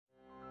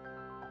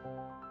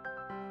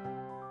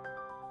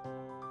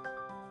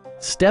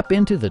Step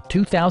into the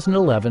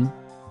 2011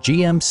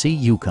 GMC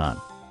Yukon.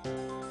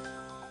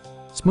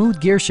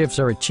 Smooth gear shifts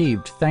are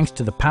achieved thanks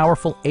to the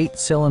powerful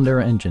 8-cylinder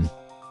engine.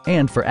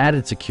 And for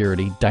added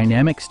security,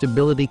 dynamic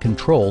stability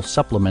control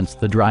supplements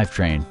the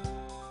drivetrain.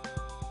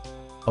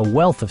 A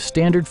wealth of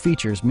standard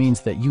features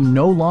means that you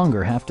no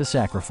longer have to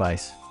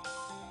sacrifice,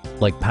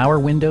 like power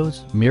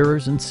windows,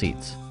 mirrors and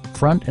seats,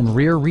 front and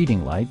rear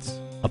reading lights,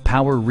 a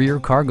power rear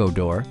cargo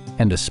door,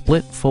 and a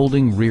split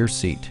folding rear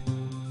seat.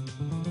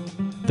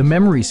 The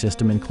memory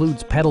system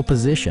includes pedal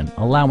position,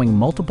 allowing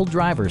multiple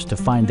drivers to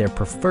find their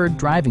preferred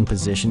driving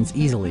positions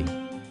easily.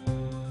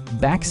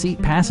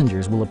 Backseat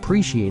passengers will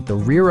appreciate the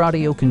rear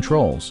audio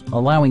controls,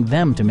 allowing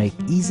them to make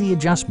easy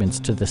adjustments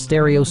to the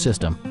stereo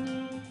system.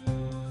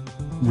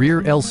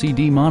 Rear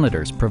LCD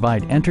monitors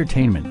provide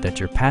entertainment that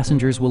your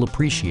passengers will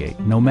appreciate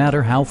no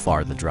matter how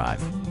far the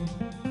drive.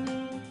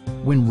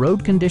 When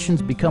road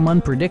conditions become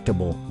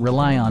unpredictable,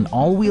 rely on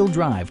all-wheel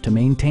drive to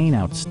maintain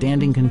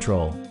outstanding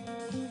control.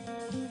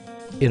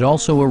 It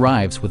also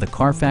arrives with a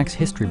Carfax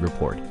history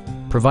report,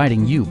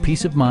 providing you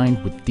peace of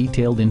mind with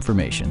detailed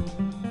information.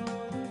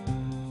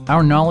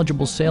 Our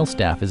knowledgeable sales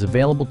staff is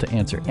available to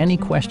answer any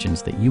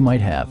questions that you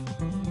might have.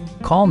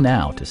 Call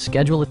now to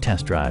schedule a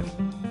test drive.